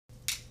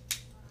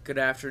Good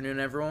afternoon,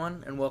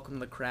 everyone, and welcome to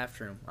the Craft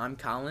Room. I'm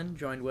Colin,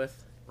 joined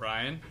with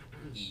Ryan.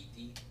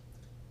 E.D.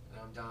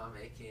 And I'm Dom,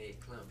 a.k.a.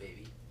 Clown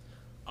Baby.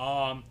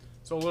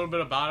 So a little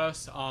bit about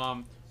us.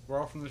 We're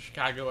all from the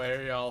Chicago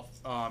area, all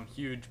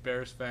huge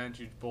Bears fans,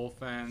 huge Bull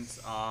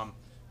fans.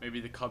 Maybe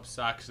the Cubs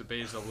suck, the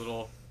Bay's a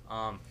little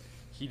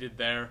heated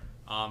there.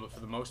 But for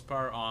the most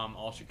part,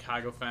 all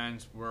Chicago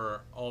fans,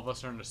 all of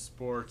us are into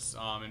sports,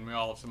 and we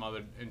all have some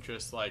other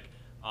interests like.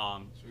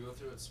 Should we go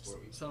through what sport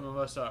we play? Some of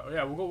us are.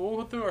 Yeah, we'll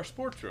go through our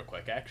sports real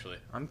quick. Actually,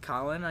 I'm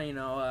Colin.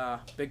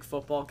 Big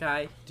football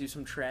guy. Do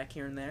some track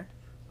here and there.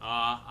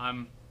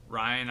 I'm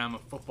Ryan. I'm a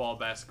football,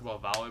 basketball,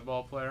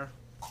 volleyball player.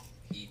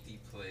 E.D.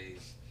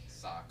 plays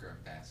soccer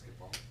and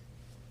basketball.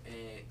 And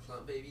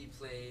Clown Baby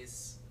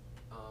plays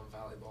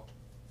volleyball.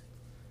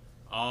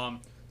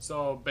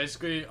 So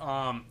basically,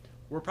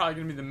 we're probably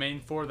going to be the main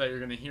four that you're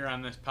going to hear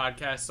on this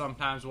podcast.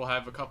 Sometimes we'll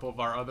have a couple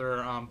of our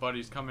other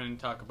buddies come in and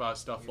talk about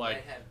stuff We like.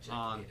 might have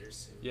Jack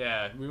soon.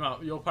 Yeah,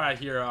 you'll probably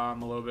hear a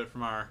little bit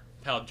from our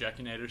pal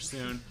Jackinator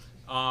soon.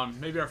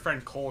 Maybe our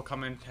friend Cole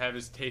come in to have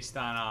his taste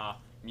on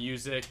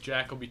music.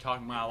 Jack will be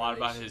talking a lot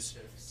about his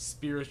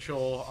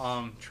spiritual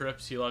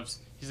trips.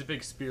 He's a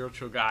big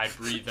spiritual guy,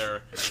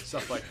 breather,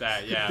 stuff like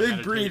that. Yeah, Big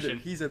meditation. breather.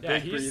 He's a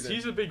big breather.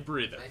 He's a big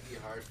breather. Might be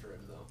hard for him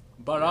though.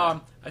 But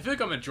I feel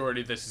like a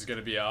majority of this is going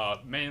to be a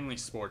mainly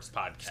sports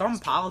podcast. Some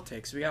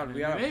politics. We got a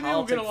Maybe we'll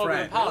politic get a little bit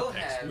friend. of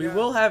politics. We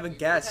will have a We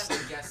guest will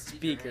have a guest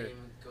speaker. Her speaker. name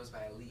goes by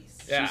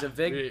Elise. Yeah. She's a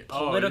big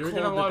Oh, political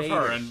you're gonna love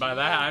debater. her, and by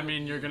that I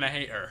mean you're gonna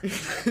hate her.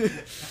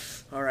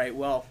 All right,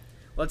 well,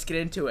 let's get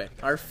into it.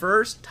 Our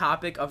first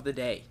topic of the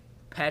day: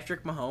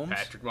 Patrick Mahomes.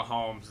 Patrick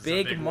Mahomes is a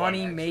Big big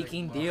money one.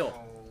 making Patrick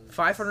deal.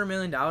 Mahomes. $500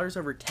 million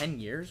over 10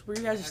 years. What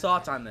are you guys'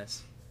 thoughts on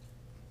this?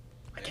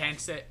 I can't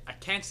say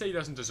he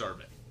doesn't deserve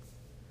it.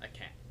 I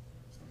can't.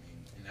 So,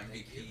 an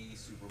MVP,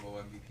 Super Bowl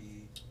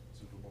MVP,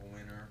 Super Bowl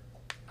winner,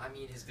 I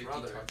mean, his 50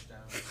 brother.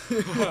 touchdowns.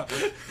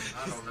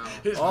 I don't know.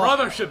 His Oh.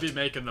 brother should be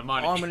making the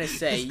money. All I'm gonna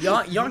say,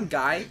 young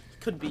guy,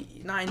 could be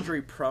not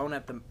injury prone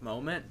at the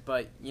moment,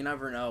 but you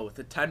never know. With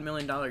a $10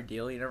 million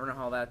deal, you never know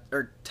how that,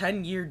 or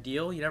 10-year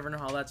deal, you never know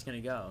how that's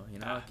gonna go. You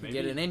know, can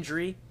get maybe. an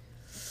injury.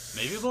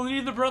 Maybe they'll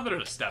need the brother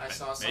to step I in.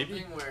 saw something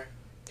Maybe. where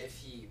if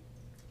he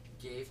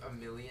gave $1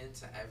 million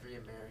to every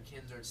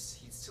American,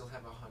 he'd still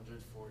have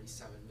 $147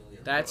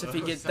 million. That's if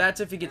he gets.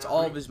 That's if he gets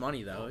all of his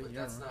money, though. No, but you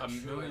that's know. not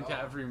 $1 true million at to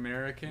all. every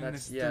American.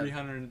 That's- It's yeah.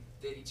 300.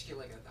 They'd each get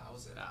like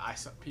 1,000.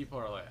 People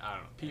are like, I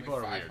don't know. People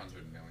are weird.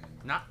 500 million.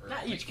 Not Or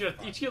not like each get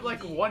 500.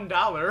 like $1.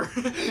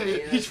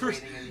 Dana's Each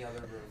person. waiting in the other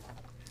room.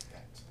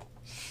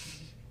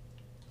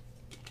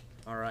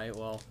 All right.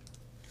 Well,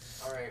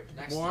 All right,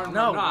 next More, topic.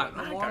 No, not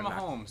I more got knocked.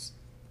 Mahomes.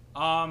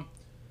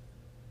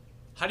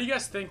 How do you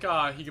guys think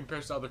he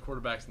compares to other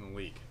quarterbacks in the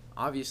league?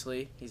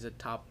 obviously he's a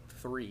top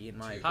 3 in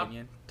my Top-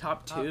 opinion.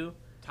 Top top- 2.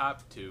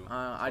 Top 2.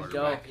 I'd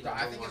go. Might be I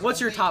number think one. What's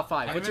your only- top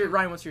 5? I What's your haven't-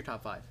 Ryan? What's your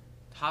top 5?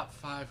 Top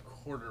 5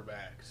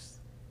 quarterbacks.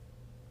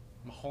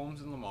 Mahomes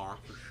and Lamar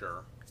for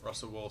sure.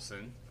 Russell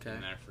Wilson Okay.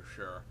 in there for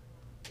sure.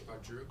 What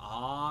about Drew?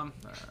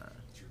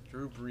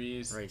 Drew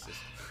Brees.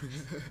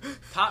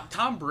 Racist.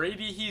 Tom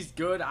Brady, he's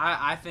good.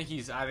 I think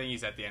he's at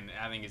the end.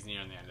 I think he's near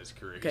the end of his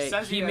career. Okay,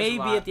 says he has may a be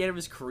lot. at the end of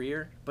his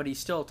career, but he's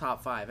still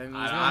top 5. I mean, he's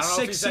I won don't know if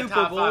 6 he's at Super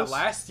top Bowls. 5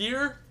 last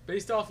year,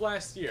 based off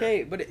last year.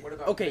 Okay, but What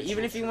about okay,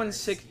 even Mitchell if he wins Trubisky?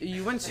 6,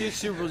 you win 2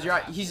 Super Bowls.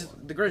 He's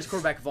the greatest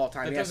quarterback of all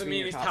time. That He has to doesn't be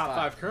in mean your he's top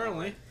 5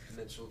 currently.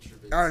 Mitchell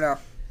Trubisky. I don't know.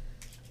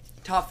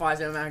 Top 5,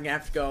 I'm gonna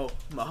have to go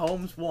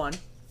Mahomes 1.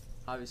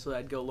 Obviously,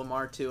 I'd go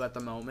Lamar 2 at the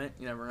moment.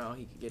 You never know;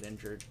 he could get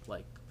injured,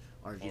 like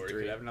Or he RG3.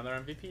 could have another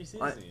MVP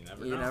season.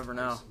 You You never know. never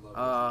know. I used to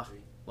love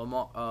RG3.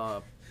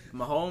 Lamar,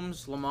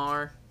 Mahomes,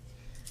 Lamar.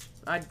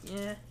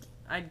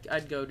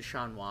 I'd go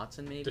Deshaun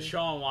Watson maybe.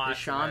 Deshaun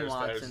Watson. Deshaun there's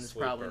Watson a is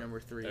probably sleeper. number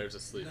 3. There's a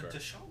sleeper.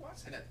 Deshaun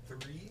Watson at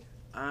 3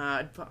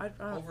 I'd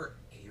over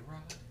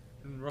A-Rod.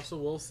 And Russell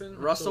Wilson.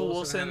 Russell had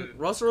Wilson, a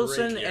Russell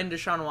Wilson, great year. and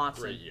Deshaun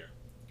Watson. Great year.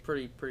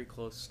 Pretty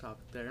close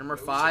topic there. Number I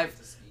always 5. like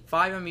to speak.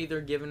 5, I'm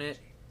either giving it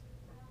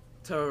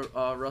to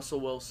Russell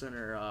Wilson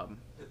or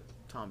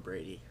Tom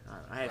Brady.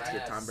 I have to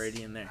get Tom Yes,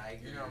 Brady in there. I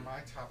agree. You know, my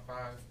top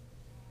 5,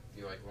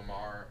 be like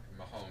Lamar and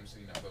Mahomes.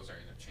 You know, those are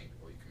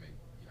interchangeable. You can make,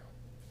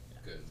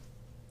 good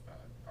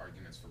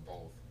arguments for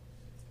both.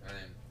 And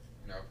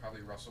then,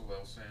 probably Russell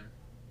Wilson,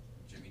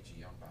 Jimmy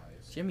G on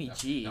bias. Jimmy No,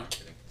 G. No, I'm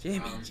kidding.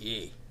 Jimmy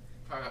G.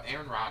 Probably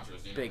Aaron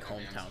Rodgers, Big that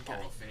man's hometown a guy.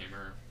 Hall of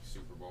Famer,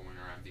 Super Bowl winner,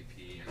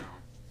 MVP,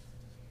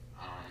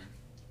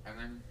 and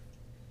then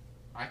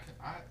I'd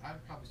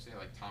probably say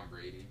like Tom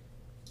Brady,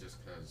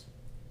 just because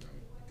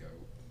go.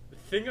 The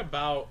thing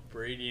about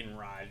Brady and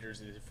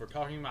Rodgers is if we're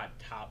talking about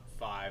top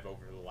 5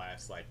 over the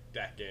last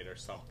decade or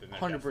something, they're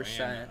 100%.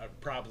 definitely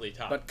probably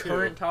top But 2.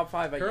 current top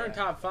 5, Current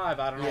top 5,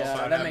 I don't know Yeah, if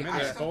I'd that have makes them in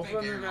there. sense. Both of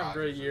them Aaron have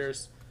great Rodgers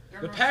years.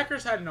 Aaron The Rodgers-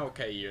 Packers had an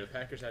okay year. The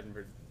Packers hadn't.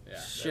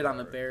 shit on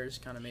the Bears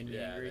kind of made me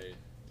angry.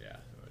 Yeah.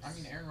 I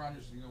mean, Aaron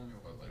Rodgers is only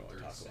we don't want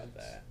to talk 36. about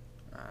that.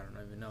 I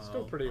don't even know.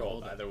 Still how pretty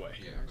old either way.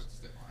 Yeah, but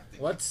still, I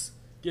think. Let's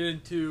get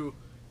into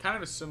kind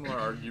of a similar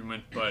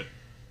argument, but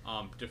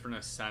different in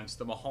a sense.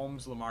 The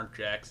Mahomes-Lamar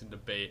Jackson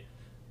debate.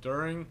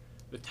 During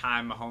the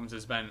time Mahomes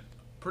has been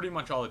pretty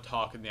much all the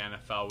talk in the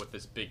NFL with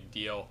this big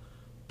deal,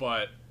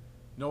 but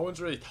no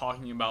one's really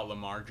talking about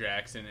Lamar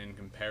Jackson in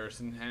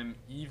comparison to him,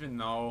 even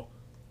though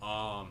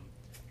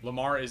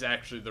Lamar is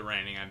actually the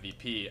reigning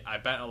MVP. I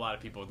bet a lot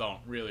of people don't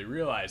really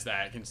realize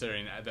that,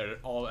 considering that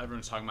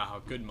everyone's talking about how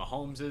good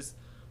Mahomes is.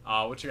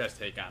 What's your guys'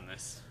 take on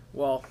this?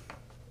 Well,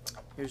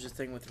 here's the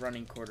thing with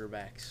running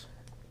quarterbacks.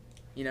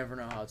 You never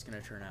know how it's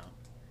going to turn out.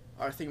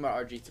 Our thing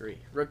about RG3,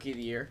 rookie of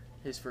the year,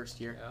 his first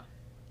year, Yeah.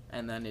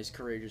 and then his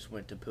career just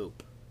went to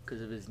poop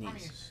because of his knees. I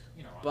mean,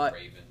 you know, on But- the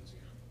Ravens, you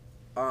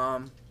know. I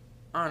don't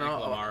I think know.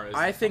 Lamar is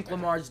I think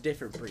something. Lamar's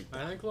different breed.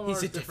 I think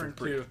Lamar's He's a different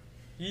different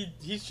too.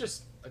 He's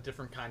just a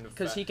different kind of.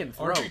 Because he can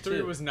throw, RG3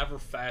 too. was never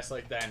fast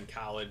like that in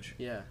college.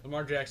 Yeah.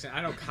 Lamar Jackson.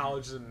 I know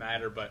college doesn't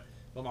matter, but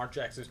Lamar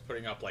Jackson's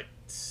putting up like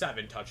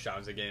 7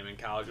 touchdowns a game in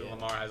college. And Yeah.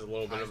 Lamar has a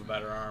little bit of a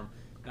better arm.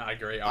 Not a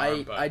great I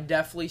arm, but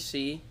definitely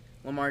see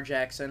Lamar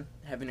Jackson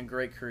having a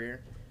great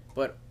career,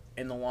 but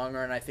in the long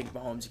run, I think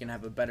Mahomes is gonna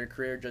have a better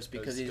career just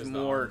because he's the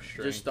more arm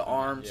strength just the and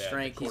arm the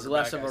strength. He's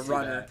quarterback, less of I a see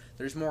runner. that.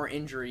 There's more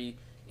injuries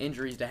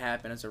to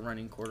happen as a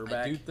running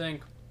quarterback. I do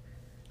think.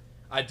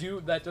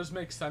 That does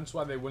make sense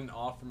why they wouldn't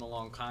offer him a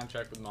long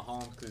contract with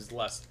Mahomes because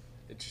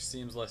it just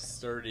seems less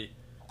sturdy.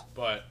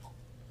 But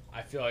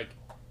I think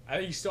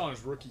he's still on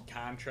his rookie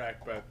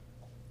contract. But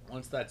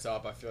once that's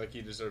up, I feel like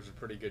he deserves a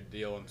pretty good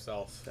deal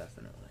himself.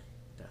 Definitely.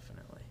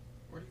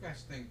 What do you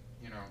guys think?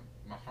 You know,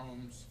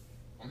 Mahomes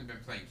only been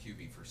playing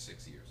QB for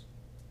 6 years.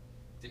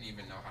 Didn't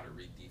even know how to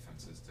read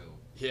defenses till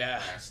Yeah,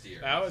 last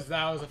year. that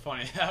was a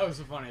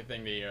funny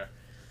thing to hear.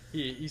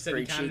 He said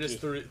Pretty he kind of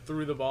just cheeky.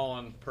 threw the ball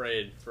and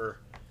prayed for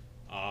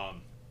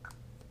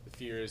the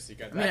few years he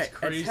got. I mean, That's at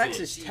crazy.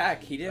 Texas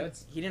Tech, he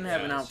That's- didn't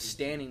have an yeah.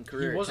 outstanding He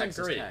career. wasn't at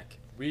Texas great. Tech.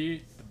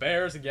 The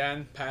Bears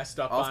again passed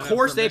up on Of him.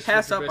 course, for they Mr.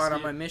 passed up on Trubisky.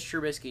 him by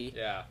Mr. Trubisky.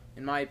 Yeah,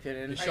 In my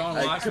opinion, Deshaun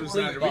I Watson was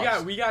completely not.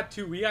 bust. We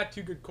got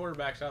two good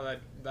quarterbacks out of that.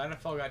 The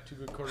NFL got 2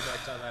 good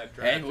quarterbacks out of that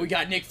draft. And we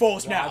got Nick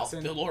Foles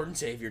Watson- now, the Lord and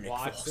Savior Nick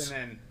Watson Foles.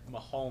 and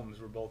Mahomes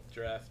were both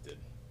drafted.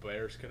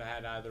 Bears could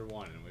have had either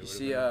one, and we You would have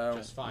see, been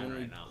just fine when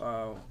right we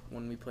now.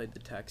 when we played the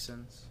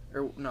Texans,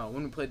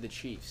 when we played the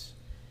Chiefs,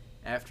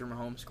 after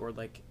Mahomes scored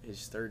like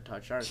his 3rd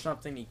touchdown or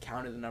something, he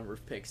counted the number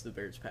of picks the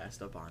Bears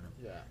passed up on him.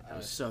 Yeah, That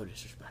was so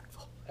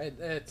disrespectful. it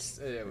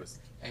was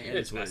Hey, It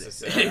is what it is.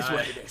 necessary. It is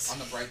what it is. on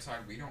the bright side,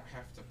 we don't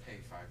have to pay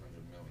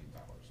 $500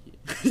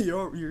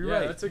 million. You're Yeah,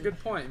 right. that's a good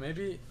point.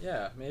 Maybe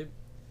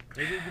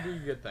we could do a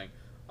good thing.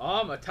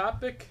 A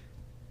topic.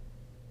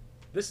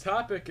 This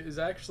topic is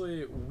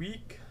actually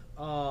week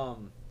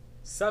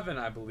 7,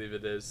 I believe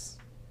it is.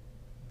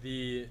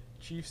 The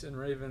Chiefs and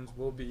Ravens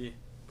will be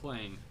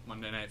playing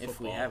Monday Night Football. If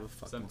we have a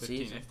fucking 7:15.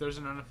 season. If there's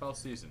an NFL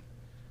season,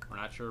 we're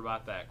not sure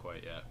about that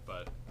quite yet,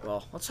 but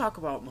Well, let's talk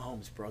about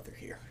Mahomes' brother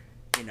here.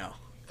 You know,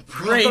 the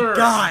great brother.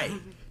 guy,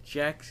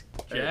 Jackson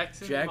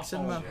Jackson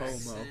Mahomes.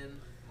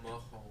 Jackson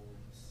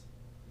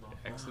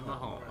Jackson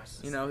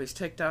Mahomes. You know, his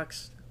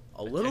TikToks a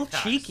The little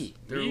TikToks. cheeky.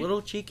 They're a Me?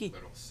 little cheeky,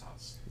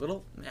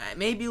 Little sus.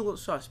 maybe a little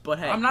sus, but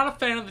hey, I'm not a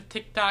fan of the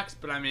TikToks,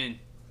 but I mean,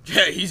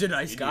 yeah, he's a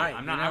nice guy.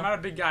 I'm you not. know? I'm not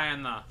a big guy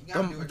on the. You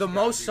gotta do The, what the you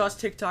most gotta sus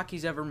TikTok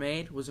he's ever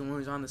made was when he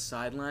was on the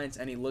sidelines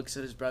and he looks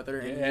at his brother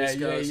and he Yeah, just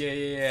goes,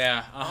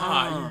 yeah.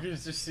 "Ah." You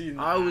just see.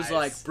 I was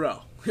like,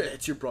 bro,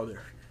 it's your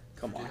brother.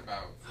 Come do. on. Forget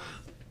about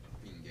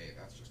being gay.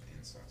 That's just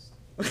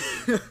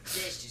incest.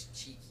 That's just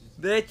cheeky.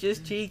 That's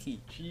just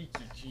cheeky.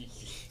 cheeky.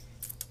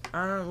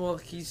 I don't know, well,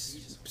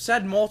 he's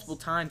said multiple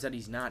times that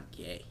he's not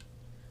gay.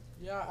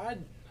 Yeah,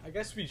 I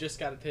guess we just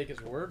got to take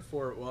his word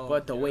for it. Well,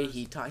 But the way yes.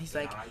 he talks, he's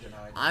like,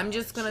 Deny. I'm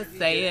just gonna Should we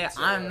say get it.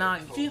 into I'm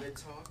not.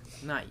 COVID talk?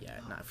 Not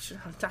yet.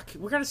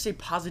 We're gonna say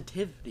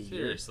positivity here.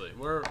 Seriously,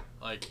 we're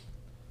like.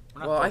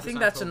 we're not Well, I focused think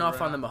on that's COVID enough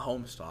right on the now.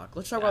 Mahomes talk.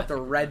 Let's talk Yeah, I about the think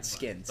we're done.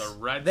 Redskins. The The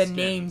Redskins.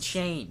 name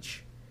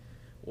change.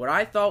 What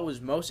I thought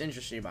was most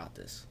interesting about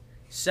this,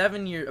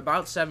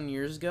 about 7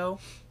 years ago,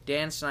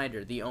 Dan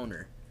Snyder, the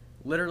owner,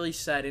 literally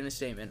said in a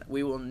statement,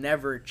 "We will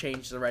never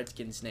change the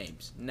Redskins'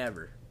 names,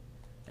 never."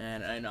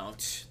 And I know,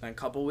 a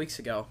couple weeks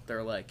ago,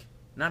 they're like,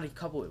 not a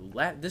couple,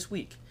 this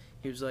week,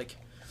 he was like,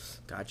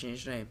 "Gotta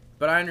change the name."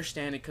 But I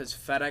understand it because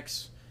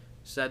FedEx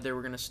said they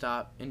were gonna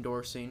stop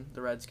endorsing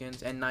the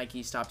Redskins, and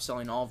Nike stopped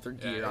selling all of their Yeah,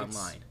 gear it's-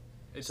 online.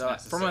 It's So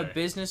from a necessary.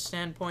 business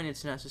standpoint,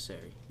 it's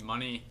necessary.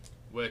 money,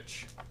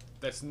 which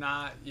that's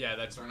not. Yeah,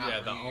 that's They're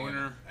not the bringing in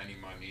owner. any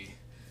money.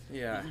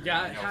 Yeah. You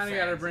got No kind of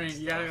got to fans bring. and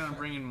You got to stuff.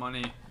 bring in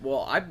money.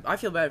 Well, I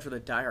feel bad for the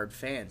diehard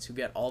fans who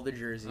get all the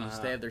jerseys.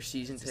 They have their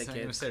season I'm gonna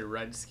tickets, say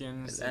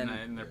Redskins, And-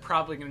 and they're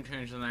probably gonna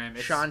change the name.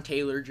 It's- Sean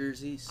Taylor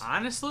jerseys.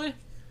 Honestly,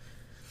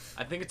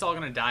 I think it's all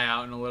gonna die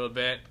out in a little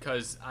bit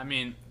because I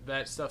mean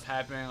that stuff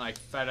happening like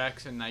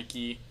FedEx and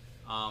Nike,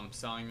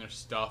 selling their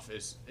stuff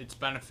it's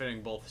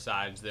benefiting both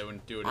sides. They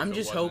wouldn't do it. I'm if it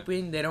just wasn't.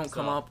 hoping they don't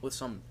come So- up with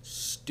some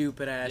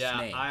stupid ass Yeah,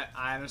 name. I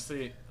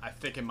honestly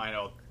think it might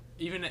all.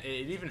 It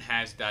even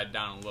has died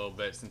down a little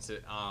bit since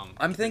it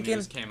I'm the thinking-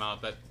 news came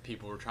out that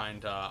people were trying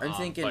to I'm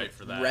thinking fight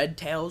for that. Red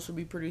Tails would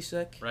be pretty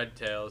sick. Red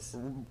Tails.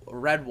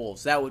 Red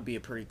Wolves, that would be a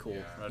pretty cool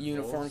Yeah. Red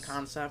uniform Wolves.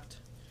 concept.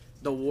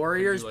 The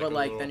Warriors, like but a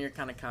like little- then you're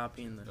kind of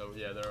copying the. Oh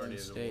yeah, they're already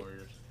the State.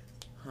 Warriors.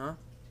 Huh?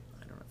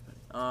 I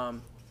don't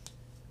know.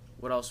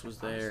 What else was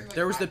there? Honestly, like,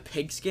 There was the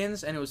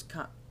pigskins, and it was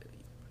kind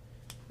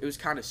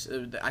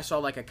of. I saw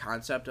like a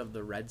concept of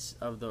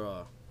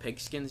the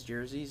pigskins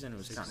jerseys, and it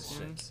was kind of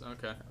sick.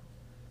 Okay.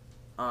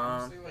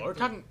 Honestly, like, we're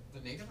talking. The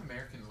Native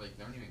Americans like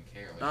don't even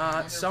care.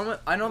 Like,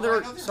 I know there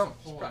were some.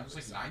 Poll, it was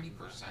like 90%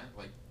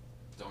 like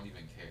don't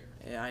even care.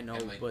 Yeah, I know,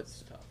 And, like, but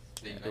It's tough.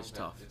 They know it's that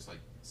tough. it's like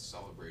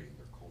celebrating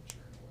their culture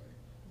in a way.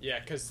 Yeah,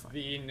 because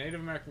the Native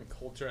American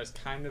culture has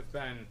kind of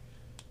been,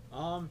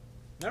 not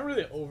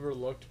really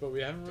overlooked, but we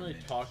haven't really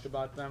Diminished. talked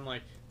about them.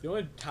 Like, the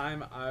only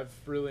time I've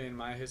really, in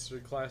my history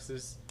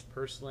classes,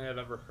 personally, I've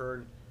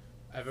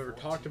ever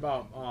talked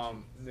about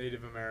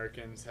Native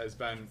Americans has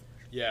been,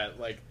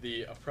 like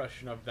the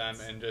oppression of them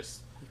and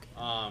just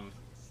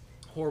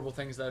horrible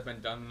things that have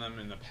been done to them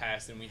in the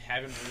past, and we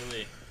haven't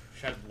really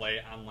shed light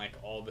on like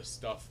all the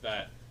stuff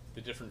that the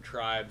different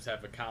tribes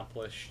have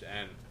accomplished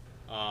and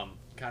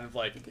kind of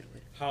like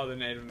how the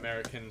Native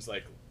Americans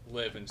like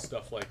live and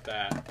stuff like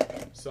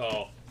that.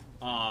 So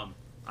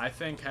I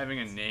think having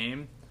a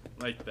name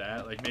like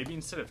that, like maybe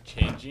instead of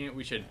changing it,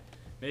 we should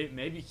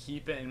maybe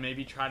keep it and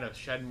maybe try to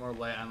shed more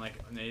light on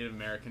like Native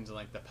Americans and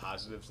like the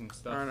positives and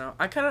stuff. I don't know.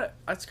 I kind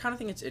of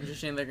think it's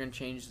interesting they're gonna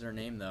change their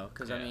name though,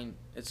 because I Yeah. mean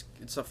it's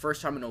the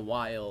first time in a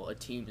while a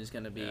team is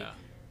gonna be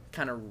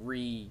kind of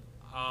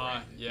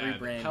Yeah, the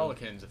rebranding.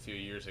 Pelicans a few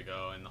years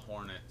ago and the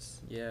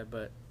Hornets Yeah,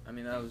 but I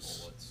mean that was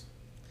Bullets.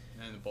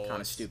 and the Bullets.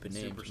 kind of stupid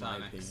names in my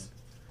Supersonics. opinion.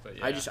 But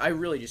yeah, I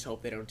really just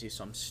hope they don't do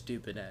some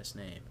stupid ass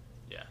name.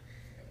 Yeah.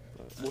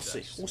 But we'll see.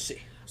 That's- We'll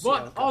see.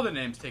 But all the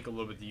names take a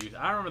little bit to use.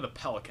 I remember the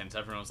Pelicans.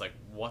 Everyone was like,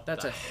 "What?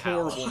 That's the a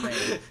hell?" horrible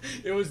name.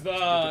 It was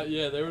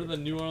they were the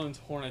New Orleans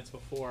Hornets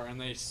before, and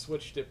they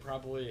switched it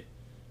probably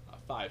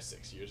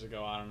 5-6 years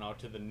ago. I don't know,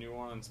 to the New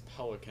Orleans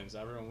Pelicans.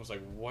 Everyone was like,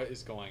 "What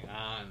is going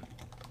on?"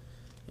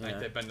 Like Yeah.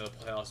 they've been to the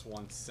playoffs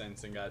once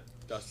since and got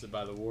dusted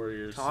by the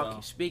Warriors. So.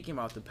 Speaking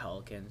about the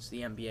Pelicans,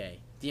 the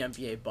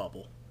NBA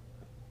bubble,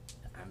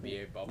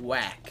 NBA bubble.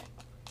 whack,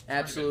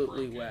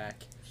 absolutely broken.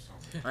 whack.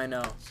 So I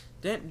know.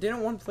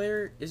 Didn't one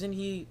player? Isn't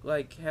he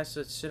like has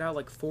to sit out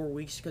like 4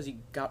 weeks because he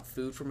got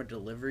food from a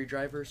delivery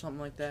driver or something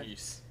like that?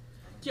 Jeez.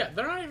 Yeah,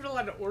 they're not even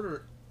allowed to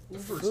order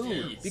Uber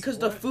Food Eats. because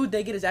the What? food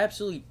they get is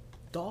absolutely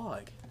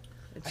dog.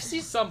 I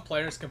see some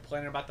players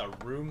complaining about the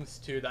rooms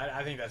too.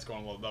 I think that's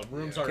going a little. The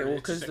rooms Yeah. are Okay, well,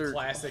 it's 'cause just a they're-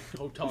 classic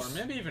hotel room,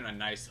 maybe even a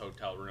nice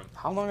hotel room.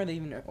 How long are they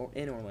even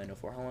in Orlando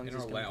for? How long In is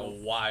this gonna Orlando, a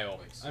go? while.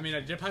 Like I mean,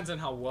 it depends on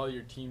how well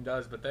your team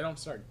does, but they don't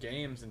start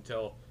games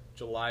until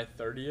July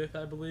 30th,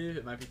 I believe.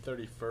 It might be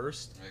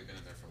 31st. they've been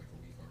in there for like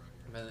a week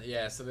already. But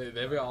yeah, so they've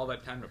got all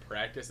that time to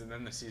practice, and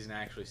then the season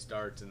actually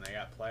starts, and they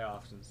got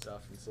playoffs and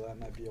stuff, and so that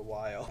might be a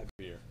while.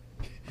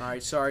 All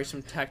right, sorry,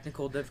 some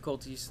technical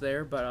difficulties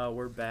there, but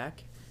we're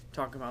back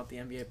talking about the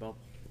NBA bubble.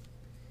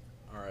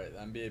 All right,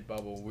 NBA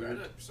bubble.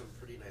 We're at some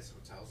pretty nice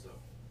hotels though.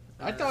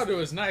 I thought it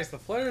was nice. The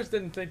players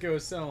didn't think it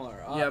was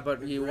similar. Yeah,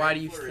 but The why Grand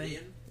do you think?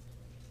 Floridian,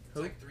 It's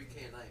Who? like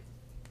 $3K a night.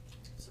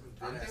 Some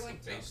Aren't good-ass they like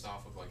hotels. based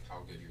off of like how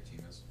good your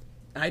team is?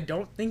 I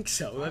don't think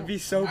so. That'd be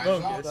so I saw a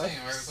bogus. thing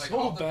where it's like So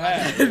all the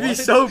bad. best- It'd be What?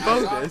 so I saw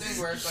a bogus.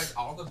 thing where it's like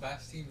all the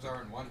best teams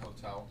are in one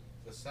hotel,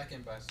 the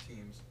second best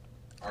teams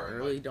I are in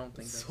really like, don't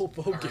think that's So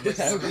are in, like, bogus.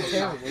 That would be another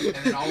hotel. terrible.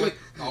 And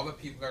then all the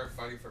people that are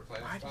fighting for Why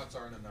playoff do- spots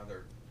are in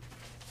another.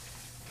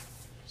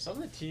 Some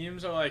of the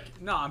teams are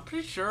like, no, I'm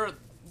pretty sure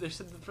they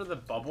said that for the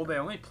bubble they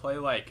only play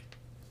like,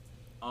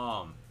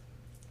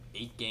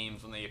 8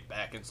 games when they get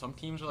back, and some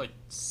teams are like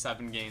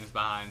 7 games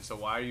behind. So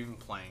why are you even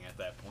playing at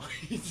that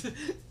point?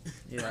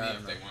 Yeah, I I mean, don't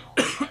if know. they win all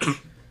the time.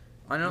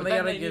 I know But they then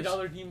gotta need give.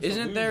 other teams to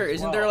Isn't lose there as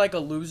isn't there well. like a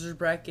losers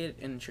bracket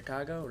in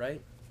Chicago,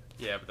 right?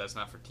 Yeah, but that's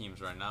not for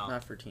teams right now.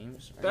 Not for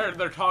teams. right?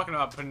 They're talking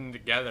about putting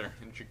together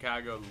in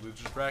Chicago the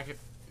losers bracket.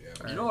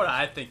 Yeah. You know what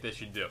I think they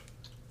should do?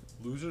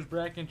 Losers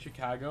bracket in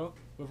Chicago.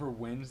 Whoever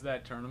wins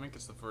that tournament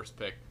gets the first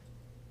pick.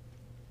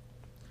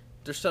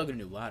 They're still gonna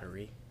do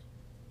lottery.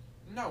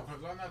 No,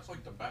 because then that's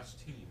like the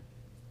best team.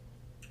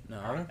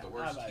 No. The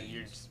worst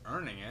You're teams. just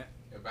earning it.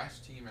 The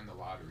best team in the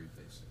lottery,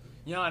 basically.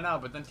 Yeah, I know,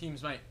 but then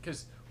teams might,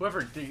 because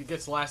whoever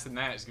gets last in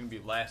that is going to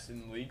be last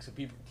in the league, so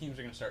teams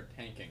are going to start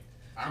tanking.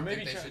 I don't maybe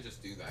think they try- should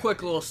just do that.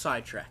 Quick little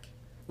sidetrack.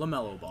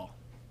 LaMelo Ball.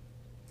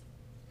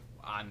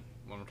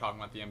 When we're talking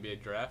about the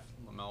NBA draft,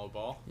 LaMelo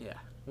Ball, Yeah.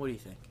 What do you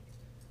think?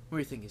 Where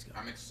do you think he's going?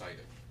 I'm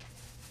excited.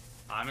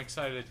 I'm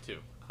excited too.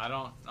 I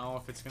don't know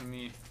if it's going to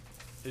be.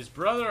 His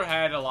brother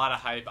had a lot of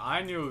hype.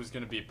 I knew it was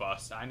going to be a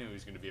bust. I knew he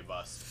was going to be a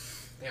bust.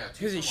 Yeah,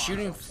 Because he's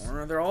shooting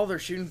form. All their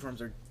shooting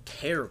forms are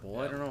terrible.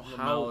 I don't know LaMelo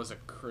how. is a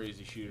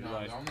crazy shooter. No,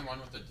 guys. the only one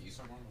with the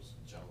decent one was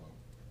Jello.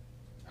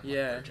 And,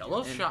 Yeah.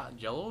 like,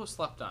 Jello was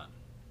slept on.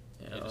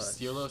 Yeah, Yeah, just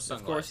steal those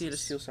Of course, he had to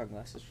sunglasses. steal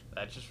sunglasses.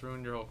 That just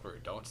ruined your whole career.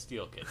 Don't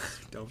steal, kids.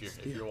 Don't if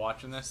steal. you're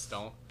watching this,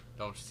 don't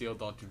steal.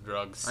 Don't do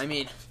drugs. I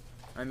mean,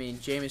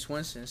 Jameis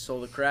Winston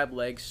stole the crab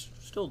legs.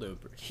 Still doing.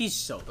 He's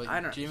so. But I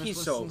don't. Jameis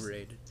He's so Winston's,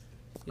 overrated.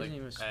 His like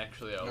name is.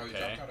 actually No, he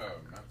okay. dropped out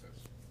of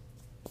Memphis.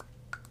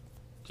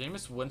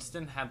 Jameis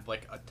Winston had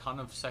like a ton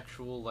of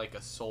sexual like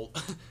assault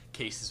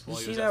cases You while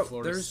he see was that? at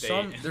Florida There's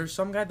State. there's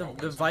some guy. The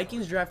Winston Vikings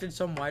Florida. drafted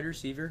some wide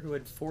receiver who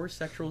had 4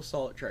 sexual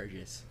assault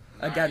charges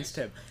Nice. against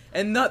him,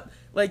 and not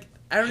like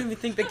I don't even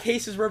think the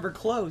cases were ever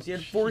closed. He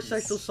had 4 Jeez.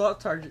 sexual assault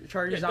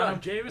charges on him,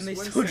 Jameis and they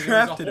Winston, still there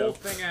drafted was a whole him.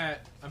 thing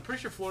at. I'm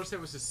pretty sure Florida State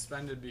was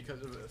suspended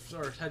because of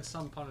or had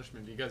some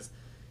punishment because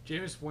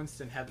Jameis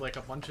Winston had like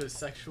a bunch of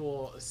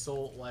sexual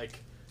assault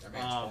like That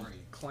man's horny.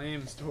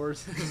 claims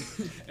towards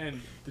him,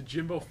 and the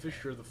Jimbo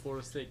Fisher, the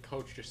Florida State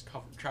coach, just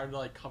tried to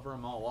like cover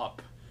them all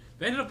up.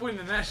 They ended up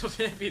winning the national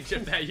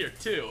championship that year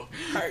too.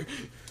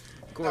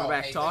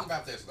 Quarterback Hey, talk. Think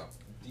about this though.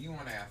 Do you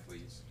want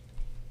athletes?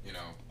 You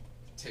know,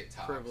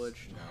 TikToks.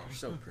 Privilege. You know,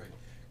 So pretty.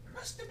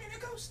 Must have been a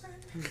ghost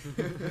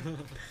then.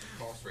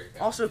 Call straight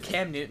back. Also,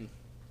 Cam Newton,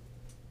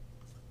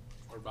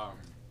 What about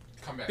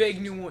Comeback big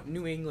season.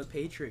 New England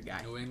Patriot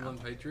guy. New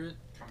England Patriot?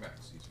 Comeback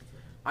season for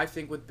him. I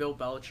think with Bill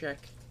Belichick,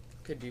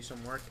 could do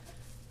some work.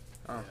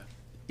 Yeah.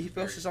 He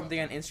Very posted something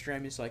on tough.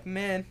 Instagram. He's like,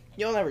 "Man,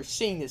 y'all never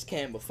seen this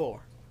Cam before.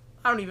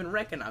 I don't even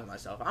recognize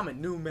myself. I'm a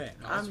new man.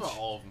 No, that's I'm what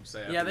all of them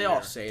say. yeah, every they all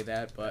year. say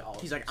that, but All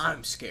he's of like, them.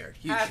 I'm scared.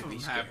 You half should of be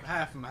them scared.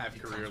 half of them have He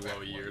career comes back low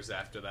one. years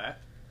after that.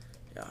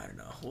 Yeah, I don't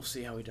know. We'll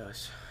see how he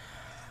does.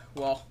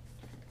 Well,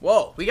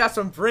 whoa, we got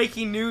some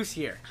breaking news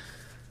here.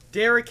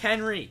 Derrick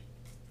Henry.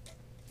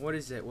 What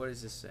is it? What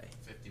does this say?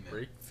 50 million.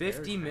 Break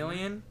 50 Derrick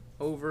million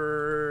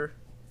over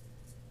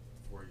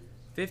 4 years.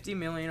 50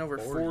 million over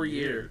 4 4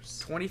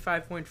 years.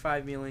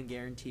 25.5 million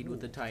guaranteed with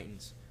the Ooh.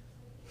 Titans.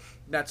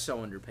 That's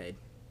so underpaid.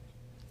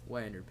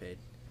 Way underpaid.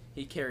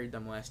 He carried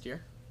them last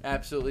year.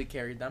 Absolutely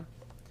carried them.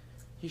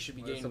 He should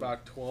be It's getting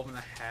about 12.5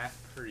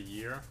 per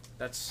year.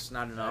 That's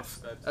not enough.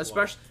 That's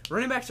Especially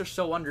running backs are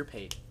so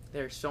underpaid.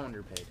 They're so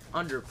underpaid.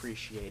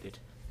 Underappreciated.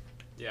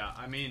 Yeah,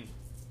 I mean,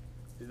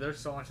 there's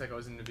so much that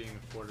goes into being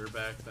a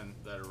quarterback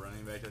that a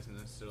running back doesn't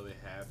necessarily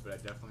have, but I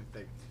definitely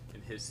think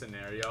in his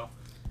scenario,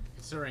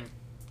 considering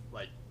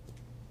like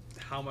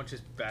how much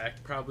his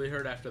back probably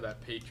hurt after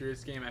that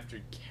Patriots game after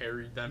he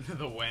carried them to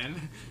the win.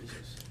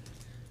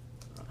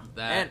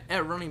 That And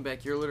at running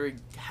back, you're literally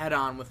head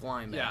on with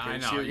linebackers. Yeah, I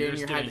know. You're You're getting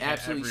your just head getting hit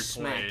absolutely every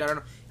smacked. play. I don't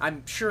know.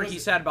 I'm sure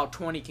he's had about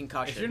 20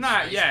 concussions. if you're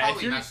not, He's yeah, if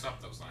probably you're messed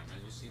up those linemen.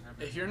 You seen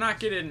that? if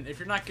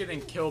you're not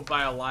getting killed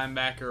by a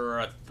linebacker or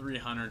a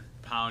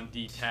 300-pound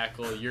D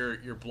tackle, you're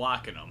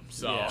blocking them.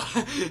 So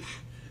Yeah.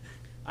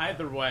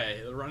 either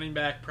way, the running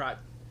back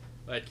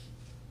like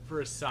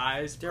for his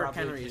size, Derrick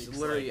probably Henry is takes,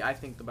 literally, like, I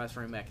think, the best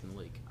running back in the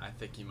league. I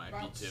think he might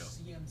About be too.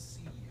 CMC.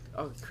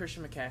 Oh,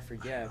 Christian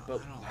McCaffrey, yeah,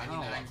 but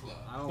 99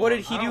 club. what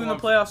did he do in the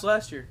playoffs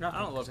last year? I Nothing.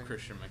 don't love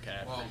Christian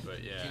McCaffrey, Well,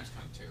 but yeah. He was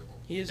kind of terrible.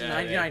 He is Yeah,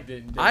 99.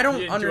 they I don't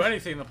didn't under- do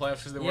anything in the playoffs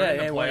because they weren't Yeah, in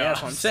the yeah, playoffs. well,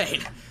 that's what I'm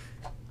saying.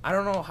 I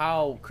don't know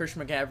how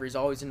Christian McCaffrey is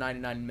always a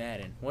 99 in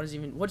Madden.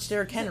 What's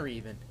Derrick Henry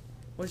even?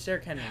 What's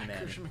Derrick Henry in Madden?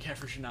 Christian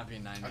McCaffrey should not be a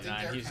I think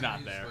 99. Derrick He's Henry not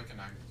is there. like a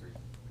 93.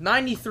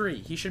 93.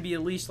 He should be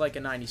at least like a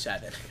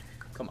 97.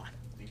 Come on.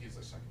 I think he's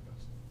the second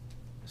best.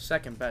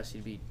 Second best,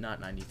 he'd be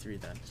not 93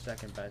 then.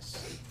 Second best,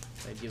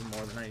 they'd give him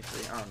more than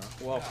 93. I don't know.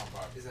 Well, No,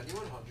 but Is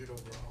anyone 100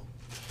 overall?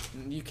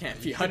 you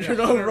can't be You should be 100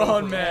 100 overall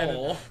in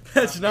overall. Madden.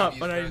 That's not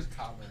maybe what I. his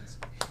comments.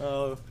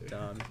 Oh,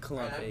 done.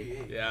 Clump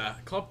eight. NBA. Yeah,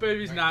 Clump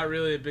Baby's not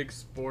really a big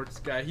sports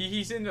guy.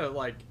 He's into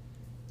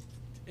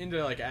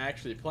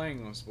actually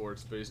playing those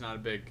sports, but he's not a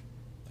big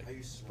I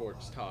used to know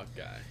sports that. talk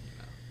guy.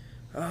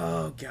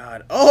 Oh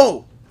God.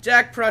 Oh,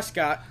 Dak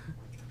Prescott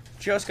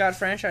just got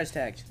franchise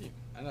tagged.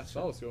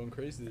 NFL is going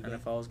crazy today.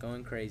 NFL is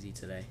going crazy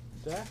today.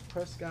 Dak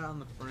Prescott on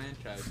the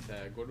franchise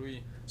tag. What do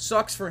we?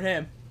 Sucks for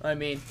him. I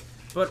mean,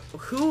 but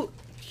who?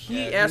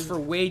 He Yeah, asked who- for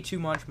way too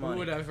much Who money.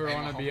 would ever Hey,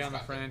 want to be Mahomes on the got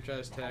that.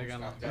 franchise tag Mahomes on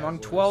got the that. Among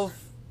list?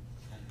 12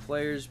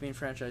 players being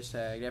franchise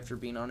tagged after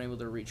being unable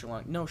to reach a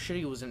long. No shit,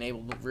 he wasn't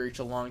able to reach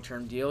a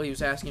long-term deal. He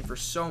was asking for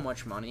so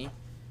much money.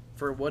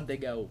 For what they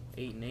go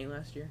 8-8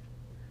 last year?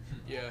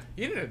 Yeah,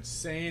 he had an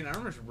insane. I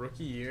remember his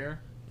rookie year.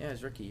 Yeah,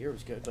 his rookie year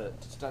was good, but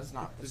that's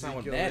not what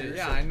Ezekiel- matters.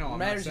 Yeah, I know. What I'm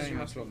matters not is saying you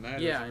that's what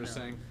matters. Yeah, I'm I just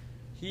know. saying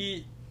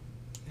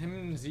him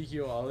and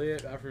Ezekiel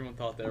Elliott. Everyone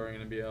thought they were going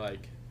to be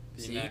like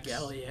the Zeke next,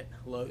 Elliott,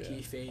 low-key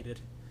Yeah. faded.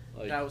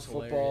 like, that was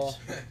football.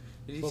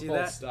 Did you see Football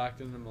that?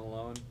 Stockton and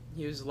Malone.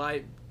 He was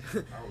live. I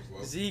was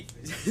low.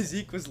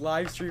 Zeke was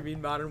live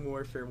streaming Modern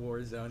Warfare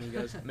Warzone. He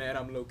goes, "Man,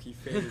 I'm low-key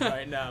faded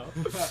right now."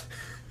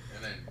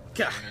 And then,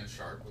 God. and then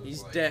Sharp was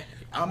He's like, dead.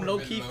 I I'm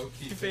would've been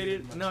low-key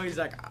faded. No, he's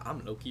like,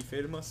 I'm low-key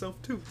faded myself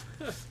too.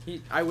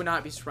 I would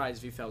not be surprised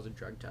if he fails a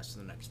drug test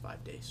in the next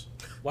 5 days.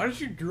 Why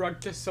don't you drug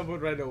test someone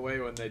right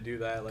away when they do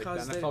that? Like the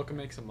 'Cause NFL can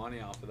make some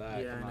money off of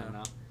that. Yeah, Come I on know.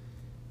 now.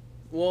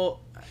 Well,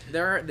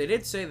 they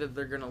did say that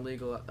they're gonna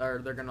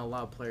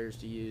allow players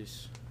to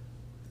use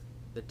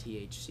the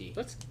THC.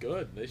 That's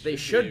good. They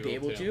should be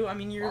able to. I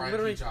mean, you're R.I.P.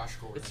 literally. Josh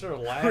Gordon. It's their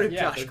Rip lab.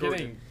 Yeah, Josh they're Gordon.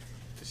 getting.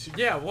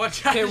 Yeah,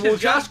 what? Okay, well,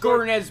 Josh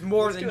Gordon has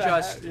more Let's than get a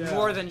just hat, yeah.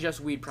 more than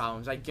just weed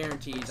problems. I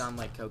guarantee he's on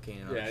like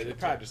cocaine. And other Yeah, they shit,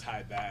 probably too. just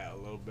hide that a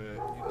little bit.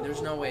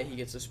 There's no way he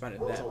gets suspended.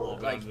 It's That a little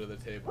bit like, under the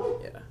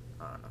table. yeah,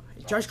 I don't know.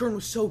 Josh Gordon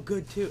was so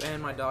good too,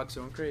 and my dog's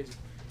going crazy.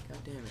 God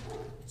damn it.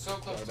 So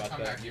close Sorry to about come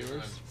that, back here.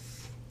 viewers.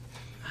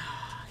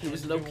 He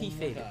was low-key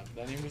faded.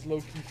 Then he was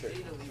low-key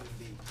faded.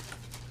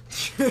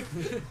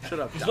 Shut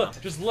up, Dom.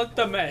 Just let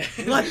the man.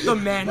 Let the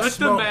man Let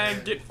smoke. the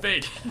man get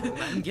faded. Let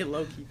him get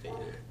low-key faded.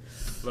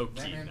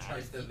 Low-key. man Nah. tried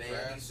If the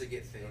man needs to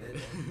get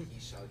faded, he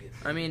shall get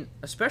faded. I mean,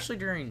 especially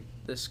during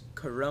this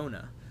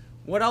corona,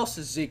 what else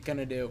is Zeke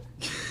gonna do?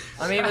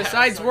 I mean,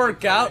 besides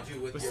work out,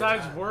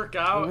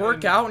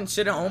 work out and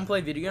sit at home and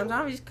play video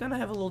games, he's gonna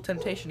have a little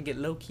temptation to get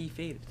low-key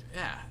faded.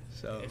 Yeah.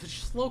 So, If it's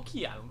just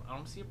low-key, I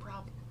don't see a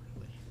problem.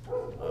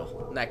 Really.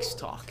 well, next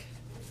talk.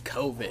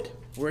 COVID.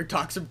 We're gonna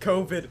talk some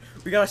COVID.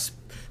 We got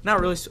not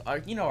really.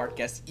 Our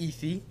guest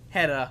Ethy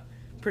had a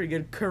pretty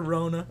good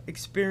Corona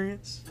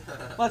experience.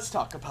 Let's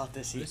talk about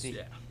this, Ethy.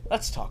 Yeah.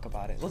 Let's talk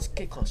about it. Let's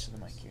get close to the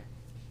mic here.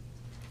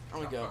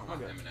 I'm Talk gonna about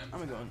go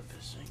M&Ms. in the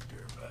piss sink. Be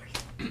right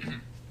back.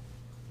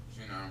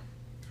 So,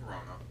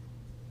 Corona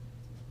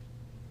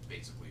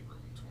basically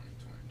ruined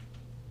 2020.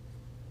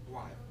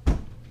 Why?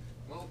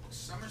 Well,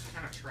 summer's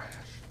kind of trash.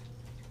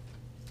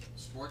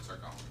 Sports are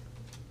gone.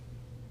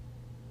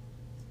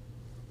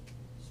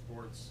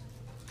 Sports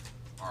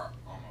are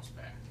almost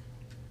back.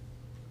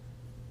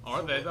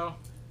 Are they though?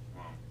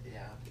 Well,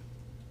 Yeah.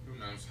 who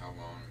knows how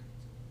long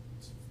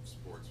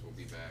sports will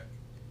be back.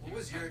 What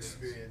was your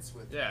experience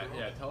with Yeah. Corona?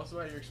 Yeah. Tell us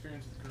about your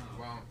experience with Corona.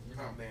 Well,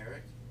 How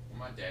Merrick?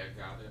 my dad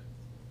got it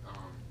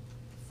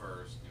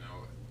first,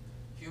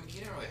 he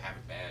didn't really have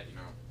it bad, and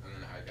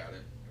then I got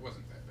it. It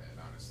wasn't that bad,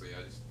 honestly.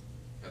 I just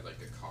had like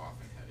a cough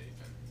and headache.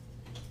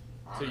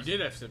 So you did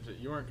have symptoms.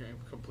 You weren't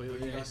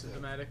completely You got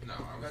asymptomatic. No,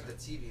 I I was. got the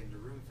TV in the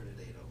room for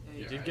today, though. Yeah,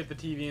 you Yeah, did get the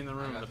TV in the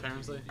room,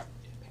 apparently.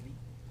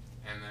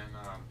 And then,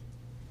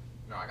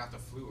 I got the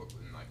flu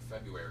in like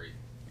February.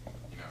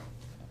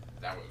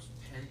 That was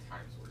 10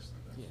 times worse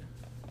than this.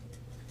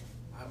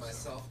 Yeah. I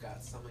myself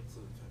got stomach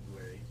flu in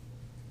February.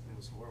 It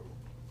was horrible.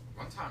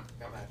 One time,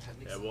 Got my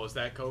appendix. Yeah. Well, is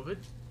that COVID?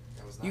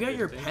 That was not You got good.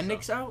 your think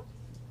appendix so. out?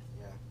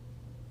 Yeah.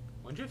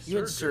 When did you have You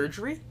had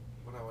surgery?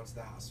 When I went to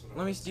the hospital.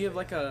 Let me. Do you have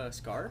like a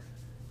scar?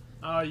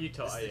 Oh, you The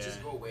told. stitches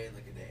Yeah. go away in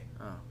like a day.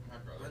 Oh. my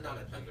brother Well, got not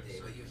a appendix day,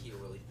 but you surgery. heal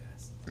really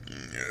fast.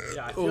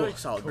 Yeah. I Oh, feel like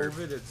solid burp.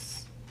 COVID.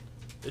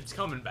 It's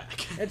coming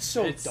back. It's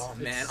so It's- dumb, it's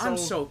man. so- I'm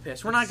so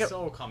pissed. We're not it's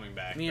gonna. so coming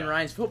back. Me and though.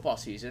 Ryan's football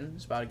season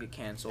is about to get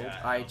canceled.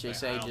 Yeah, I don't think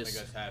IHSA just.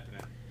 that's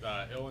happening.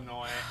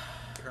 Illinois.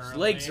 Currently.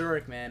 Lake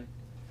Zurich, man.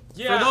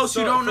 Yeah, For those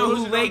who don't for know those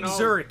who don't Lake know,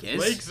 Zurich is.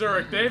 Lake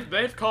Zurich,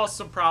 they've caused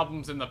some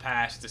problems in the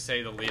past, to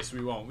say the least.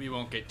 We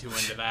won't get too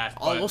into that.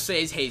 All but we'll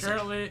say is hazing.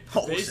 currently,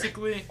 All we'll say.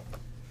 basically,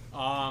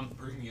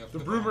 Bring me up the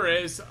to rumor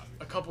that. is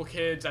a couple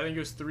kids. I think it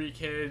was 3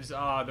 kids.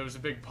 There was a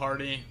big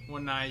party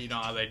one night. You know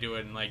how they do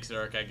it in Lake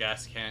Zurich. I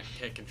guess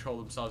can't control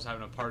themselves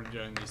having a party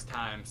during these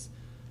times.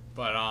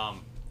 But I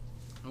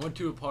went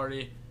to a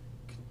party.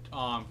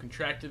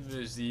 Contracted the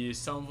disease.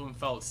 Some of them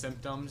felt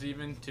symptoms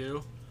even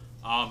too.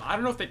 I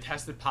don't know if they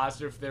tested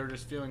positive, if they were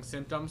just feeling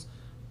symptoms,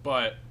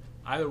 but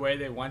either way,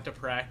 they went to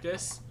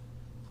practice.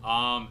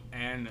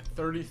 And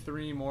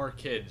 33 more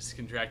kids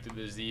contracted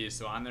the disease.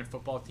 So on their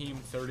football team,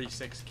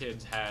 36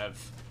 kids have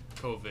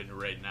COVID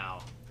right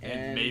now,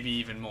 and maybe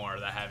even more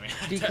that haven't.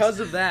 Because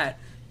of that,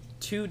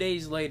 2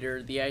 days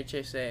later, the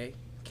IHSA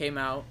came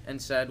out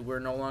and said we're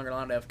no longer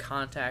allowed to have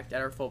contact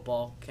at our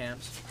football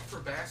camps. For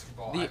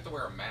basketball, The- I have to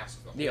wear a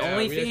mask though. The Yeah,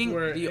 only we have to thing,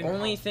 wear it the in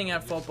only house. thing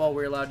at football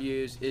we're allowed to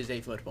use is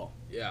a football.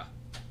 Yeah.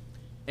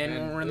 And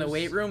when And we're in the there's-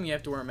 weight room, you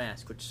have to wear a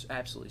mask, which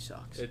absolutely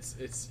sucks.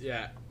 It's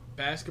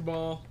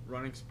basketball,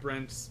 running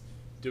sprints,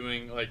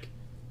 doing like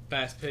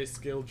fast-paced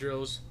skill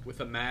drills with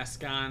a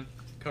mask on,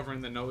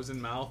 covering the nose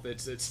and mouth.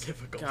 It's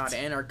difficult. God,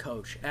 and our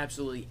coach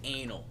absolutely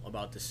anal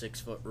about the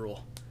 6-foot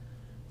rule.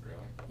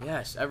 Really?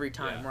 Yes, every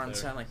time Yeah, we're on the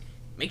they're- side, like,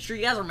 make sure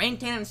you guys are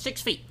maintaining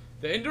 6 feet.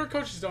 The indoor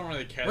coaches don't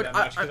really care What- that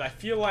much I- because I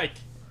feel like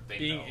They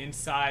being know.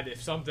 inside,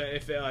 if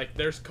they like,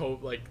 there's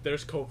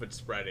COVID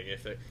spreading.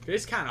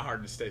 It's kind of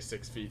hard to stay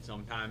 6 feet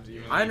sometimes.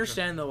 Even I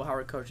understand though how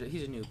our coach.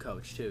 He's a new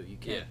coach too. You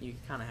can't. Yeah. You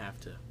kind of have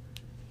to.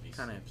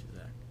 Kind of have to do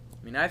that.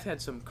 I mean, I've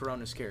had some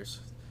Corona scares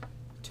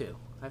too.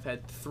 I've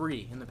had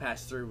 3 in the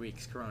past 3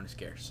 weeks. Corona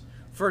scares.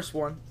 First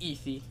one,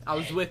 Ethy. I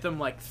was with him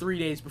like 3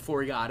 days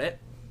before he got it.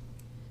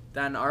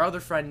 Then our other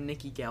friend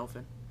Nikki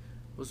Galvin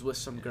was with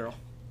some girl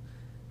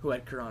who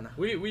had Corona.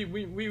 We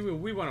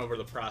went over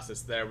the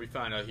process there. We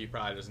found out he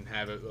probably doesn't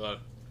have it.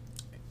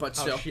 But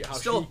How still, she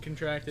still,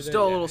 contracted it.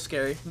 still a yeah. little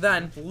scary.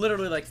 Then,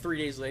 literally like 3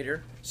 days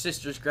later,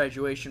 sister's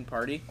graduation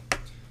party.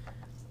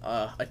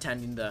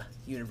 Attending the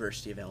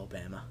University of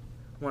Alabama.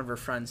 One of her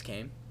friends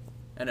came,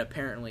 and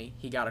apparently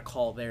he got a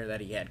call there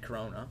that he had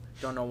Corona.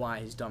 Don't know why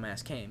his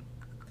dumbass came,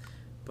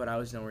 but I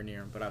was nowhere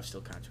near him. But I was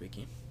still kind of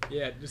tweaking.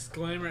 Yeah,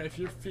 disclaimer: if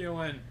you're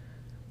feeling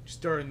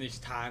just during these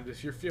times,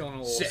 if you're feeling a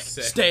little sick,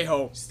 Stay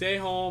home. stay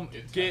home.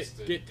 Get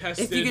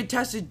tested. If you get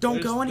tested,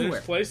 don't go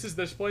anywhere.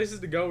 There's places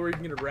to go where you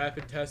can get a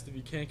rapid test. If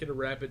you can't get a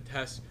rapid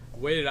test,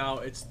 wait it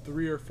out. It's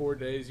 3 or 4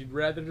 days. You'd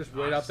rather just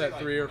wait out Honestly, that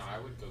like, 3 or when I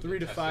would go 3 get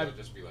to tested, 5. It would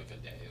just be like a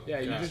day. Like, Yeah,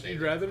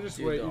 you'd rather just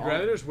Dude, wait. the You'd on-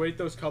 rather just wait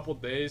those couple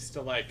days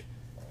to like,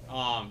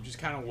 just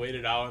kind of wait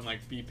it out and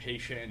like be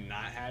patient and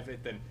not have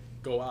it than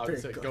go out,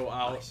 Very good. go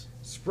out, Nice.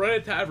 spread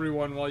it to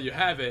everyone while you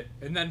have it,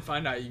 and then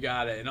find out you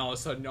got it, and all of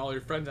a sudden all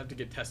your friends have to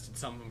get tested.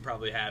 Some of them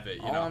probably have it.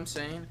 You All know. I'm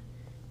saying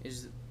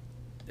is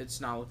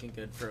it's not looking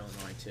good for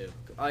Illinois too.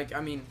 Like,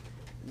 I mean,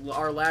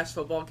 our last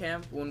football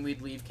camp, when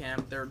we'd leave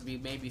camp, there would be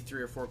maybe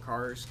 3 or 4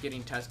 cars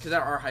getting tested because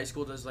our high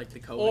school does like the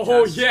COVID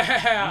Oh test.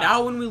 yeah.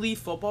 Now when we leave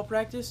football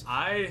practice,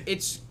 I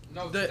it's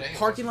No, the today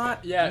parking wasn't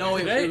lot. bad. yeah. No,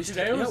 today it was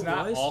today was yeah,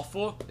 not it was.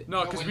 awful. No,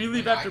 No, because when- we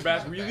leave when after I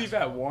bas. came We out leave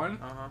of at 1.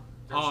 Uh huh.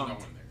 There was Um, no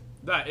one there.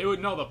 That it would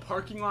no. The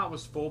parking lot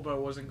was full, but it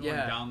wasn't going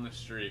Yeah. down the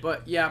street.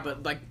 But yeah,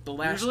 but like the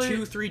last Usually-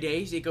 2-3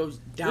 days, it goes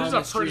down This the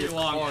is a street. pretty with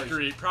long cars.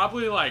 street,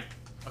 probably like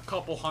a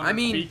couple hundred I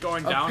mean, feet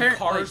going down. appar-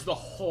 Cars like, the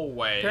whole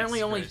way. Apparently,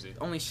 It's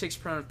only crazy.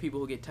 6% of people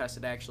who get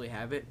tested actually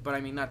have it. But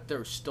I mean,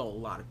 there's still a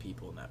lot of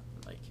people that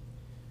like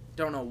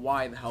don't know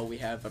why the hell we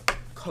have a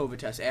COVID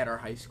test at our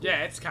high school.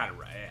 Yeah, it's kind of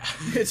right.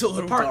 Yeah. It's a The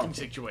little parking dumb.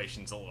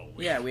 situation's a little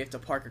weird. Yeah, we have to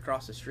park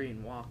across the street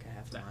and walk a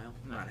half a No, mile.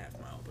 no. Not half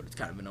a mile, but it's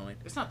kind of annoying.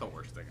 It's not the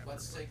worst thing ever.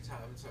 Let's take time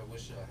to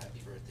wish a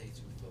happy birthday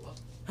to Philip.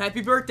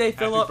 Happy birthday, Happy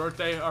Philip!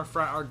 birthday,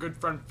 our good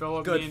friend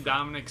Philip. Good Me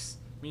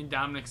and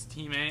Dominic's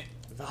teammate.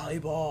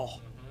 Volleyball.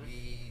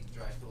 We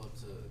drive Philip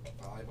to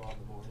volleyball in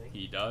the morning.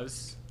 He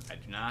does. I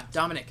do not.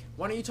 Dominic,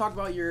 why don't you talk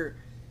about your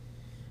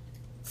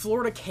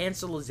Florida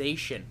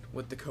cancelization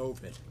with the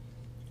COVID?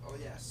 Oh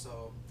yeah,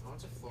 so I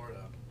went to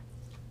Florida.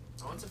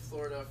 I went to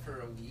Florida for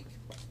a week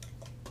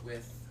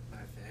with my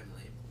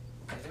family,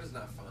 and it was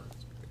not fun.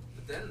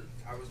 But then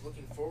I was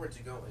looking forward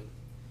to going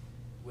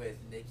with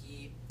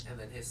Nikki and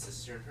then his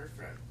sister and her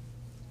friend.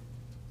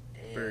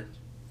 And Bird.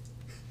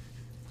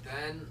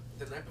 then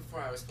the night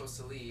before I was supposed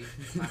to leave,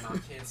 my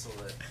mom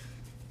canceled it,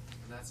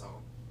 and that's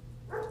all.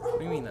 What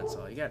do you mean that's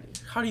all? You got?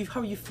 How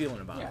are you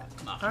feeling about it?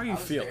 How are you I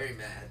was feeling? very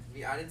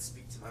mad. I didn't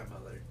speak to my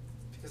mother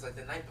because like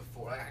the night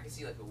before, like, I can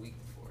see like a week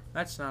before,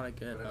 That's not a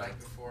good. but the night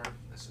before,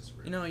 that's just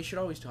rude. You know, you should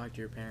always talk to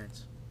your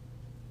parents.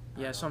 I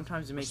Yeah, know.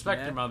 sometimes it makes Respect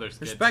you your mad. mothers.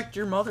 Kids. Respect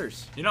your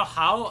mothers. You know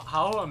how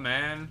a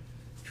man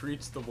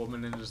treats the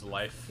woman in his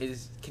life.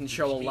 Can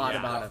show a lot Yeah.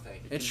 about him.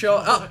 Nothing. It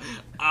show. Oh.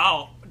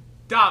 Oh,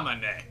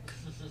 Dominic.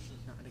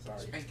 Sorry.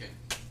 Spanking.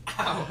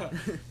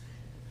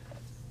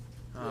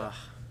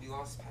 We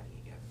lost Patty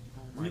again.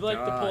 Oh We my like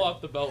to God. pull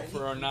out the belt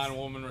for our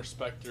non-woman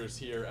respecters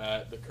here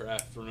at the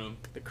craft room.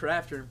 The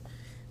craft room.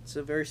 It's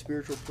a very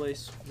spiritual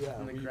place.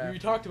 in the we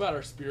craft. talked about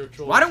our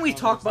spiritual. Why don't we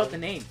talk about the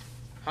name?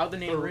 How the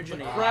name The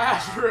originated?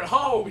 craft room.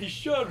 Oh, we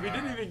should. We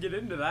didn't even get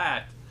into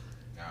that.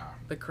 Nah.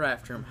 The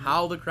craft room.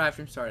 How the craft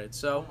room started.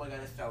 So Oh my god,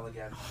 I fell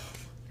again.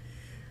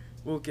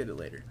 we'll get it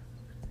later.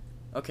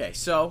 Okay,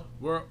 so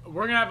We're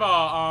gonna have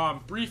a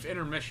brief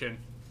intermission,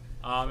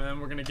 and then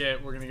we're gonna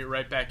get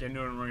right back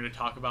into it, and we're gonna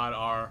talk about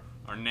our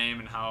name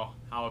and how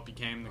it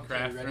became the Okay,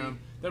 craft ready? room.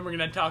 Then we're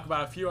gonna talk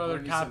about a few other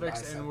Give me some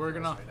topics, bicep and we're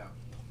curls gonna right now.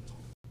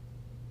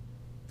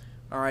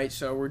 all right,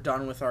 so we're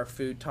done with our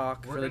food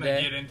talk we're for the gonna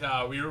day. get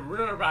into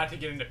we're about to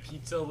get into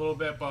pizza a little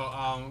bit, but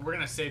we're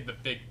gonna save the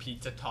big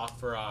pizza talk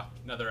for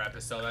another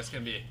episode. That's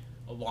gonna be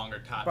a longer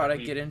topic. About to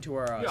We- get into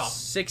our Yeah.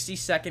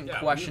 60-second yeah,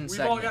 question we've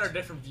segment. all got our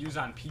different views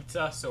on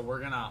pizza, so we're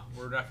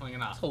definitely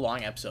gonna. It's a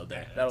long episode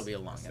there. Yeah, That'll be a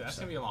long That's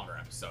episode. gonna be a longer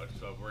episode,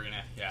 but we're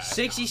gonna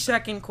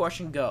 60-second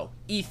question go.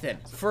 Ethan,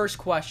 first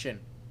question.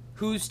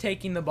 Who's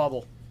taking the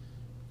bubble?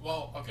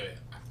 Well, okay.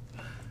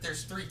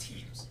 There's 3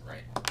 teams,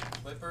 right?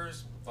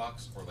 Clippers,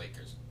 Bucks, or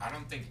Lakers. I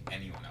don't think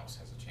anyone else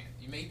has a chance.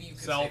 Maybe you could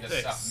say the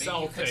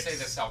maybe you could say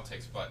the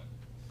Celtics, but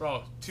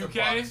Bro, The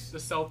 2K, Bucks. the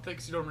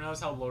Celtics, you don't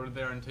realize how loaded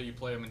they are until you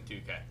play them in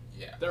 2K.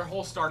 yeah, Their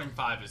whole starting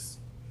 5 is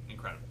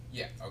incredible.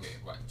 yeah. Okay,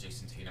 what?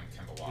 Jason Tatum,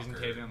 Kemba Walker.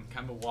 Jason Tatum,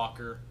 Kemba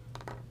Walker,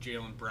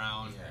 Jalen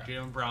Brown. Yeah.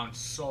 Jalen Brown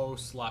so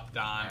slept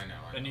on. I know.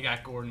 Then you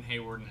got Gordon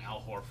Hayward and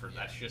Al Horford.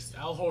 Yeah. That's just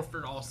Al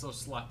Horford also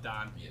slept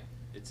on. Yeah.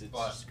 It's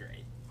But- just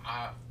great.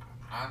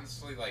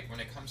 Honestly, like when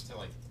it comes to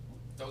like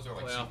those are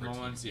like Playoff super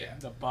moments, teams. Yeah.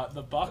 The Bucks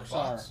The are.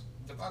 Bucks.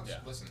 The Bucks. Yeah.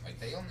 Listen, like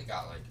they only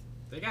got like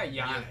They got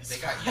Giannis. They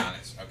got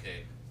Giannis.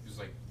 Okay, who's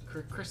like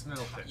Chris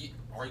Middleton.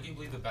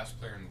 arguably the best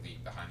player in the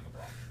league behind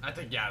LeBron. I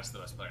think Giannis is the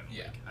best player in the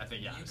Yeah. league. I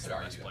think You Giannis is could the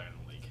argue best that. player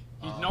in the league.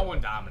 Um, No one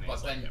dominates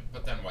But like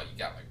then, him. what? You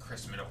got like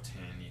Chris Middleton.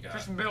 You got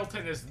Chris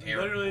Middleton is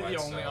Eric literally the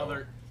Bledsoe. only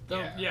other.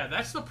 Yeah. Yeah,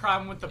 that's the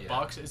problem with the Yeah.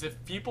 Bucks is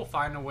if people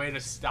find a way to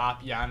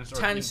stop Giannis or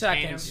 10 contain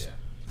seconds. him,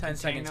 10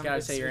 seconds. them, Gotta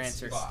it's- say your it's-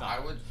 answer. it's- But I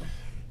would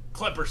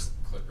Clippers,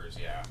 Clippers.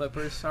 Yeah.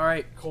 Clippers. All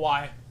right.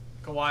 Kawhi.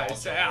 Paul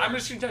So, George. I'm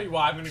just gonna tell you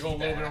why. I'm gonna go a little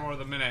bit T-Bag. more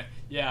than a minute.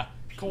 Yeah,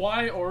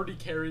 Kawhi already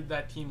carried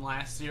that team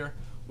last year.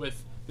 They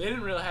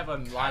didn't really have a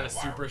lot of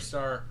Lowry.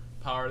 superstar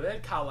power. They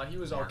had Kyle. He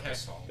was Marc okay.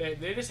 Gasol.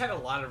 They just had a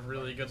lot of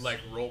really good like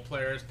role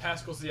players.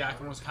 Pascal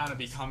Siakam was kind of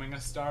becoming a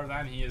star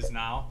then. He is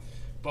now.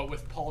 But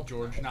with Paul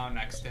George now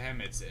next to him,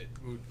 it's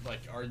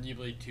like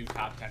arguably 2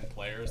 top 10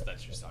 players.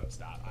 That's just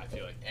unstoppable. I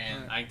feel like,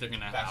 And I think they're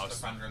gonna best house.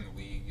 defender in the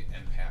league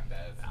and Pat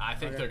Bev. I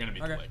think Okay. they're gonna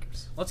beat the Okay.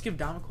 Lakers. Let's give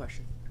Dom a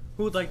question.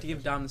 Who would like to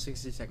give Dom the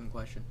 60-second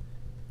question?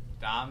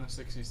 Dom, the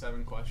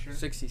 67 question.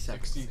 60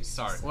 seconds. 60.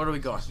 Sorry. What are we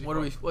going? What are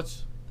we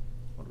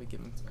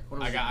giving? What are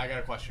we I got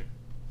a question.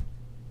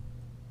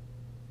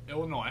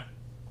 Illinois.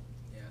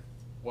 Yeah.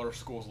 What are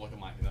schools looking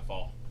like in the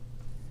fall?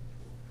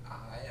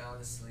 I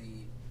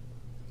honestly,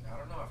 I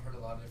don't know. I've heard a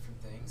lot of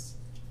different things.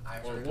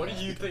 Well, what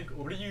do you think?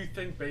 What do you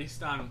think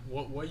based on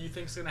what you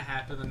think's gonna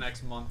happen the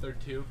next month or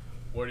two?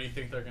 What do you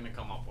think they're gonna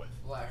come up with?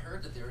 Well, I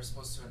heard that they were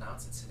supposed to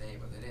announce it today,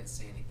 but they didn't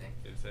say anything.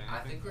 Didn't say anything?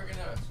 I think we're gonna.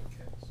 That's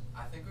okay.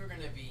 I think we're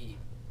gonna be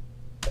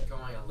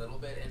going a little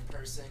bit in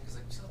person because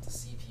like we still have to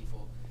see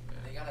people.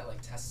 And they gotta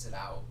like test it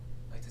out,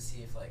 like to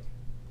see if like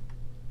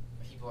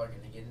people are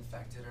gonna get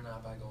infected or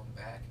not by going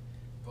back.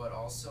 But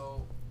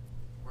also,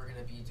 we're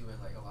gonna be doing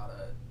like a lot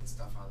of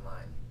stuff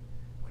online,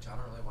 which I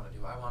don't really want to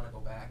do. I want to go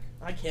back.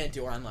 I can't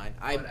do online.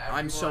 But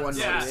I'm so everyone's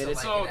Yeah, unmotivated. like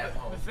so it at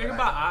home, the thing but I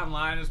about don't.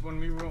 online is when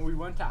we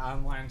went to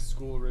online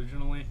school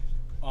originally,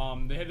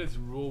 they had this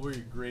rule where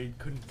your grade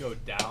couldn't go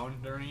down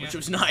during Which it.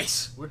 was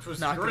nice. Which was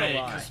Not gonna great,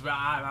 lie. because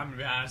I'm gonna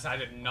be honest, I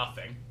did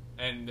nothing,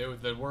 and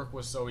the work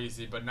was so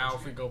easy. But now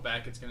if we go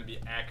back, it's gonna be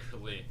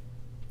actually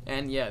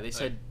And yeah, they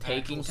said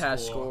taking actual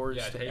test school. scores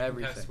Yeah, to taking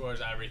everything. test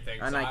scores, everything.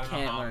 And so I I don't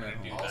can't know how learn I'm at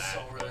gonna do home. Also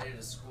that. related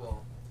to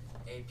school,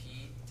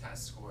 AP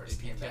test scores AP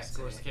came back test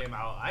scores today. came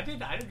out. I did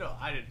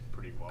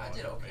pretty well. I did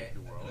in okay. AP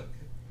World.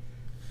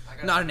 I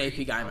got Not a an AP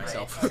three guy on my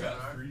myself. AP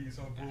seminar. Threes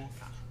on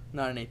both.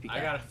 Not an AP guy.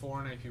 I got a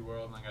 4 in AP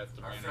World, and I got a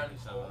 3 Our in friend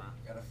AP Cole Seminar.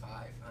 got a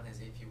 5 on his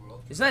AP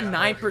World. Isn't that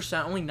I got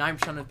 9%? Only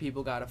 9% of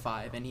people got a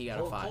 5, and he got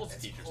a 5. Cole's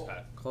It's teacher's Cole.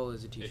 pet. Cole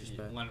is a teacher's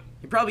pet. Len-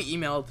 He probably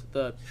emailed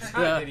the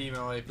I did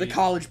email AP. the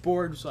college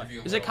board. Was like, Give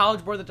you a is it little-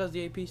 college board that does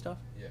the AP stuff?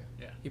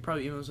 Yeah. He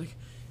probably emails like,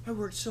 I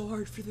worked so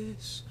hard for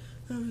this.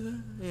 You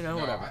know, No,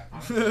 whatever.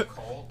 honestly,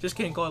 Cole. Just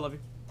kidding, Cole. I love you.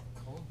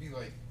 Cole would be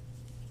like.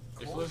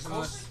 If Cole's listen to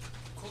this-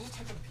 the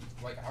type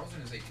of like I was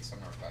in his AP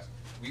seminar class.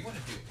 We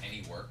wouldn't do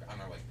any work on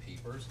our like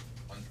papers.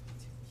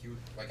 He would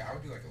I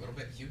would do like a little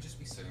bit. He would just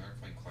be sitting there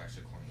playing Clash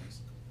of Clans,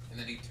 and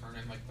then he'd turn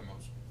in like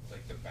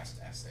the best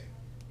essay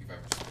you've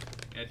ever seen.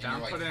 Yeah, And John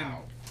you're like, put in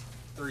how?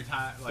 3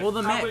 times, like Well,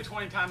 the probably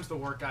 20 times the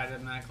work I did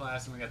in that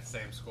class, and we got the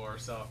same score.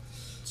 So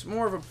It's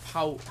more of a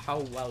how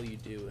well you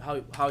do, how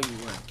you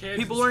learn. Kids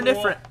People in learn school-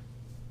 different.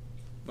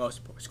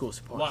 Most school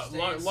support. luck, Stay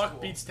in luck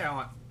school. beats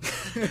talent.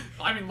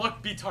 I mean,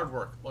 luck beats hard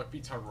work. Luck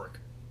beats hard work.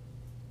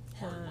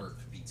 Hard work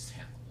beats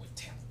talent when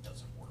talent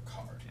doesn't work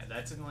hard. Yeah,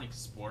 that's in like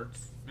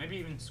sports, maybe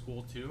even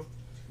school too.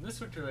 In this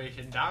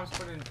situation, Dom's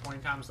put in 20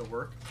 times the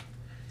work.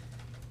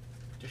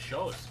 Just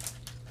shows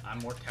I'm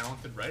more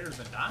talented writer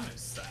than Dom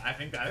is. I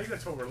think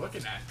that's what we're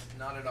looking at.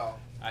 Not at all.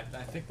 I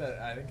think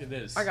it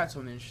is. I got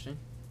something interesting.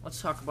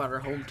 Let's talk about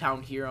our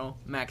hometown hero,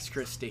 Max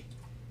Christie.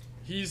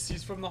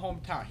 He's from the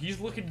hometown. He's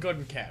looking good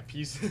in cap.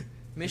 He's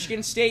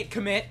Michigan State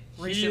commit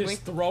he recently. is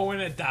throwing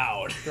it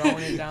down.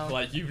 Throwing it down.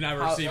 like you've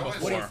never How- seen What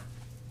before. do you-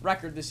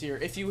 Record this year.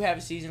 If you have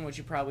a season, which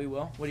you probably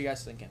will, what are you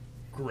guys thinking?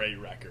 Great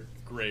record.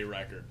 Great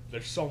record.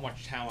 There's so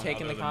much talent.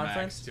 Taking other the than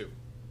conference? Max too.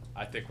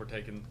 I think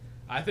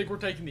we're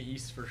taking the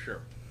East for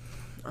sure.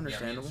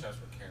 Understandable. Yeah, me and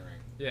Chess were carrying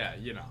Yeah,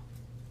 you know,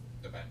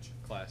 the bench.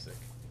 classic.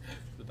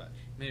 The bench.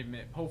 Maybe,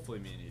 hopefully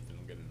me and Ethan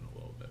will get in a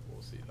little bit.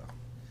 We'll see though.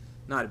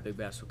 Not a big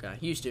basketball guy.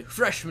 Used to.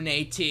 Freshman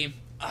A team.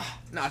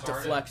 Not to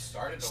flex.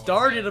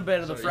 Started A bit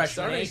of the So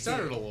freshman A He team.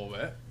 started a little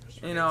bit,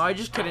 You know, I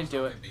just couldn't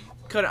do it.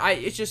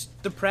 It's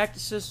just the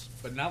practices.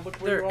 but now look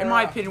where They're, you in are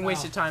my now. opinion,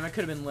 wasted time. I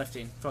could have been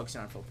lifting, focusing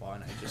on football,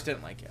 and I just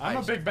didn't like it. I'm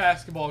a big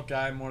basketball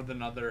guy more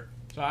than other.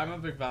 So I'm a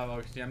big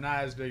basketball guy. I'm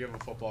not as big of a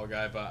football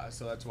guy, but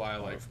so that's why I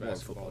like more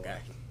basketball. football guy.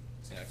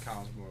 Yeah,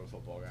 Colin's more of a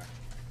football guy.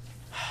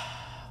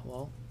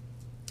 Well,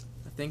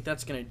 I think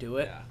that's gonna do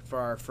it Yeah. for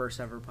our first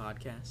ever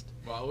podcast.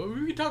 Well,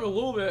 we can talk a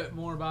little bit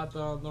more about the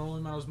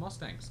Rolling Meadows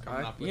Mustangs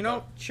coming up. With You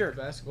know, the sure.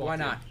 basketball Why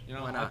team. not? You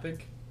know, Why I not?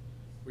 think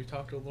we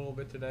talked a little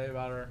bit today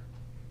about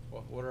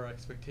what our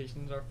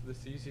expectations are for the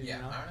season. Yeah,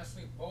 you know?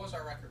 honestly, what was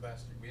our record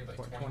last year? We had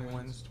like 20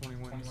 wins, 20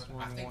 wins,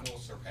 21. I think 21. we'll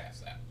surpass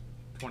that.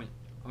 20.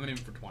 I'm aiming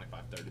for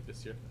 25, 30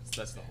 this year.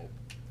 That's the hope.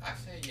 I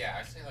say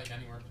like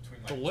anywhere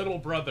between like. The little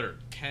brother,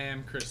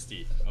 Cam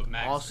Christie of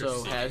Max Also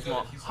Christie. has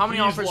good. how many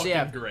He's offers do you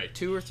have? looking great.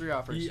 2 or 3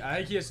 offers. I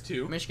think he has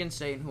 2. Michigan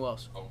State and who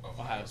else?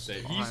 Ohio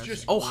State. He's Ohio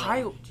just State.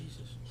 Ohio.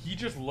 Jesus. He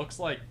just looks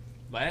like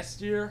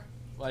last year,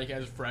 like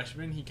as a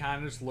freshman, he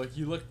kind of just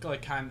he looked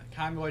like kind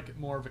of like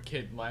more of a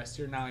kid last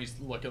year. Now he's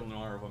looking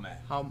more of a man.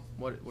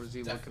 What is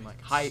he looking Definitely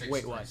like? Height, 6'3",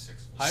 weight wise.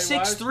 6'4".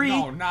 Height-wise, 6'3"?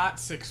 No, not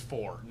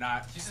 6'4".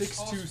 Not He's as 6'2",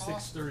 tall as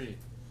possible. 6'3".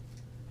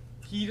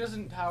 He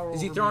doesn't tower Is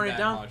he over throwing me it that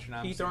down? much, and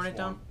I'm He throwing it 6'1".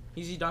 down?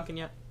 Is he dunking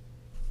yet?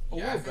 A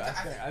Yeah, little bit.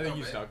 I think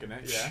he's bit. dunking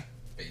it. Yeah.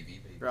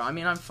 Baby. Bro, I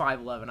mean, I'm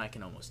 5'11". I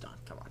can almost dunk.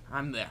 Come on,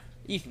 I'm there.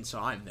 Ethan, so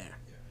I'm there.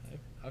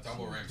 I've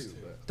Double seen it rims, too.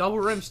 but- Double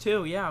rims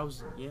too. Yeah, I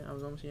was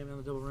almost having on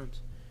the double rims.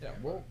 Yeah.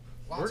 Well,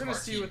 Lots we're of gonna our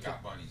see team what the.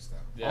 got bunnies though.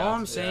 Yeah, All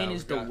I'm saying yeah,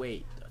 is we the got-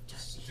 weight.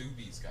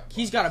 Stubby's got.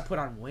 He's got to put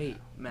on weight,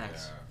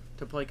 Max, Yeah.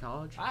 to play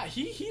college.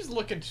 He's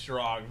looking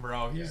strong,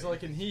 bro. He's Yeah,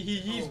 looking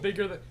he's Oh.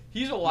 bigger than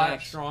he's a lot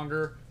Max.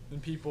 stronger than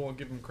people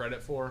give him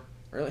credit for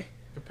Really?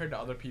 compared to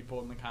other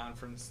people in the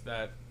conference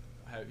that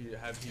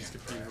he's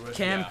competed with.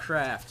 Cam Yeah.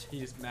 Kraft.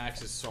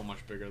 Max is so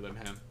much bigger than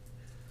him.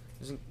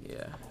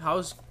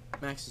 How's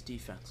Max's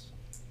defense?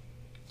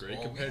 Great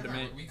Well, compared to we me.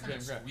 haven't- we Cam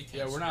can't- Kraft. we can't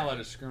Yeah, we're not allowed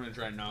to scrimmage. scrimmage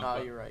right now. Oh,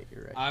 but you're right.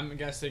 You're right. I'm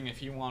guessing if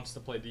he wants to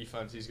play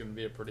defense, he's going to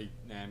be a pretty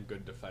damn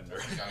good defender.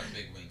 He's got a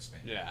big wingspan.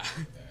 Yeah.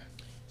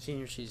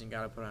 Senior season,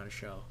 got to put on a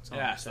show. That's all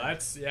Yeah, I'm so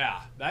saying.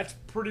 that's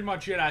pretty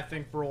much it. I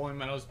think for Rolling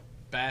Meadows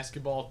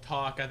basketball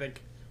talk. I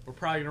think we're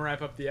probably gonna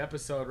wrap up the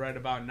episode right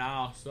about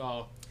now.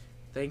 So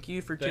Thank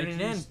you for thank tuning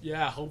you. in.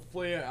 Yeah,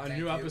 hopefully a Thank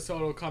new you.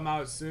 episode will come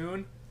out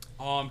soon.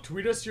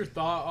 Tweet us your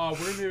thought.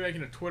 We're gonna be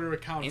making a Twitter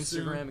account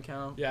soon. Instagram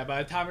account. Yeah,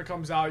 by the time it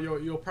comes out,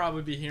 you'll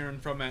probably be hearing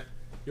from it.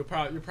 You'll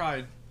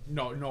probably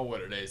know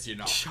what it is.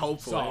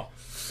 Hopefully.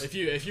 So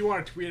if you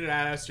want to tweet it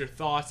at us, your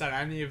thoughts on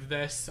any of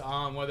this,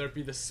 whether it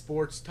be the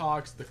sports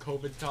talks, the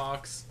COVID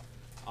talks,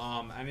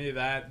 any of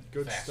that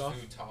good Fast stuff.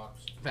 food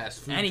talks. Fast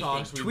food Anything.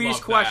 talks. Tweet us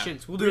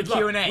questions. We'll do a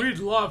Q&A. We'd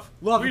love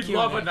Love a we'd Q&A.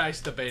 love a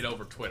nice debate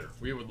over Twitter.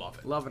 We would love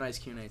it. Love a nice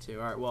Q&A too.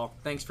 All right, well,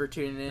 thanks for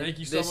tuning in. Thank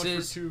you so this much for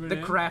is tuning The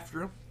in. Craft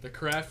Room. The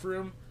Craft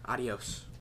Room. Adios.